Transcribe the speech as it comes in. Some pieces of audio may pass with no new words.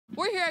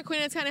We're here at Queen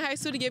Anne's County High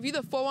School to give you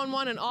the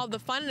 411 and all of the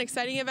fun and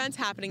exciting events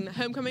happening the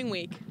homecoming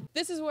week.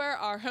 This is where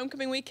our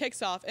homecoming week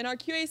kicks off in our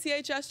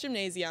QACHS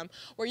Gymnasium,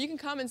 where you can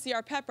come and see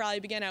our pep rally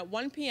begin at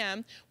 1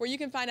 p.m., where you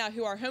can find out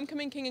who our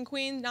homecoming king and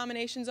queen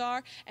nominations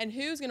are and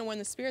who's going to win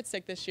the Spirit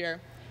Stick this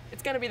year.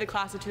 It's going to be the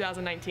class of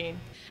 2019.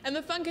 And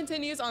the fun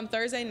continues on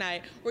Thursday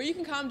night, where you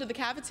can come to the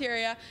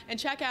cafeteria and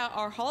check out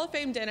our Hall of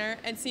Fame dinner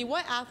and see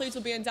what athletes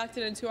will be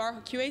inducted into our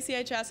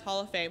QACHS Hall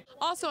of Fame.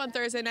 Also on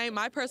Thursday night,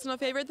 my personal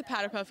favorite, the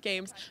Powderpuff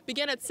games,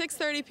 begin at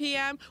 6:30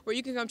 p.m., where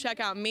you can come check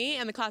out me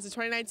and the class of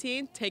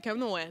 2019 take home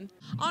the win.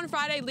 On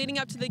Friday, leading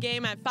up to the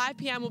game at 5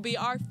 p.m. will be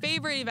our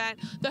favorite event,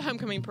 the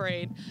Homecoming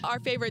Parade. Our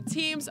favorite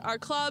teams, our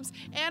clubs,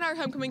 and our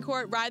homecoming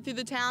court ride through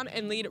the town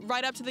and lead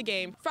right up to the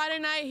game. Friday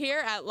night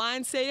here at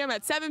Lions Stadium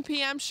at 7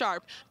 p.m.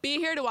 sharp. Be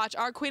here to watch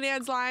our Queen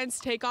Anne's Lions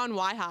take on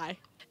Y High.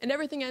 And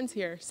everything ends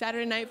here,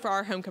 Saturday night for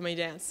our homecoming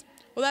dance.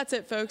 Well, that's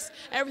it, folks.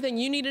 Everything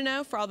you need to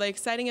know for all the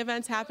exciting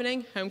events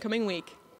happening homecoming week.